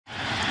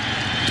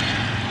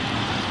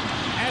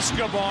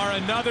Escobar,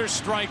 another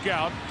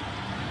strikeout.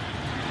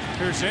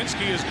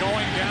 Pierzynski is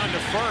going down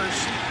to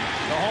first.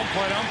 The home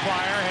plate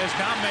umpire has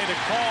now made a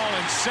call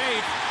and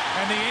safe,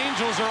 and the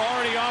Angels are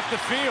already off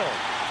the field.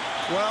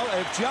 Well,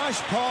 if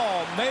Josh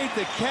Paul made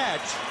the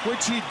catch,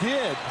 which he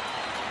did,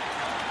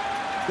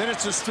 then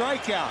it's a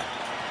strikeout.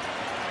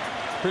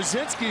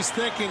 Pierzynski's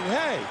thinking,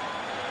 hey,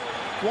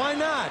 why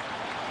not?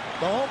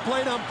 The home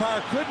plate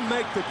umpire couldn't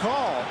make the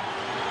call.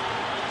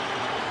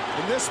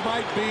 And this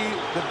might be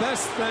the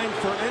best thing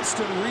for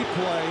instant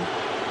replay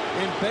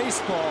in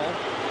baseball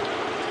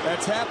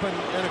that's happened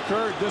and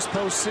occurred this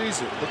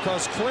postseason,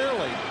 because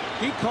clearly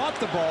he caught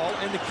the ball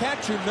and the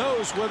catcher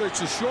knows whether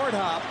it's a short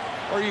hop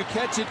or you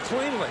catch it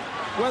cleanly,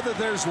 whether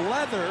there's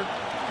leather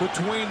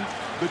between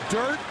the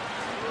dirt.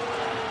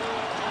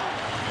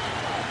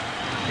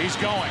 He's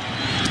going.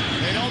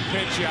 They don't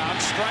pitch out.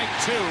 Strike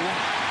two.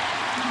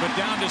 But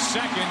down to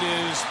second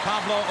is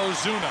Pablo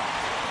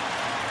Ozuna.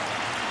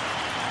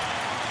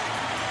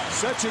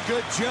 Such a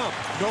good jump.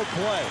 No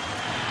play.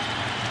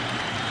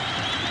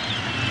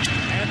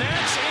 And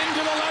that's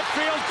into the left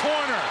field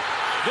corner.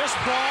 This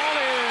ball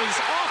is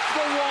off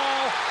the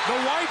wall. The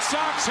White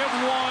Sox have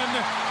won.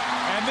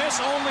 And this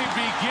only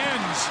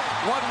begins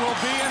what will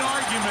be an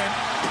argument.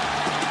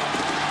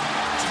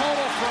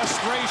 Total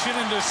frustration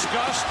and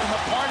disgust on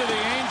the part of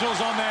the Angels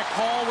on that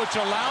call, which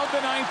allowed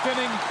the ninth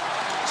inning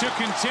to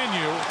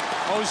continue.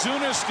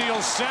 Ozuna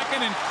steals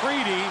second, and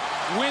Crede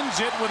wins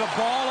it with a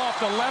ball off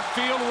the left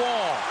field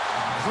wall.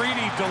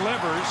 Crede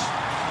delivers.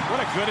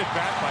 What a good at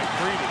bat by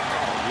Crede.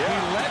 He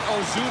let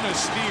Ozuna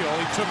steal.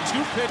 He took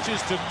 2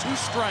 pitches to 2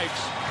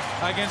 strikes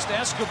against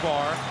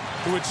Escobar,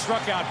 who had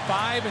struck out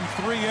 5 in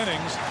 3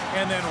 innings,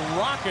 and then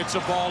rockets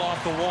a ball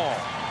off the wall.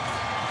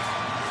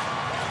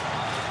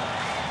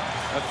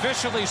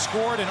 Officially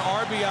scored an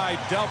RBI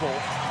double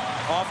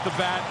off the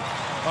bat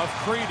of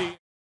Crede.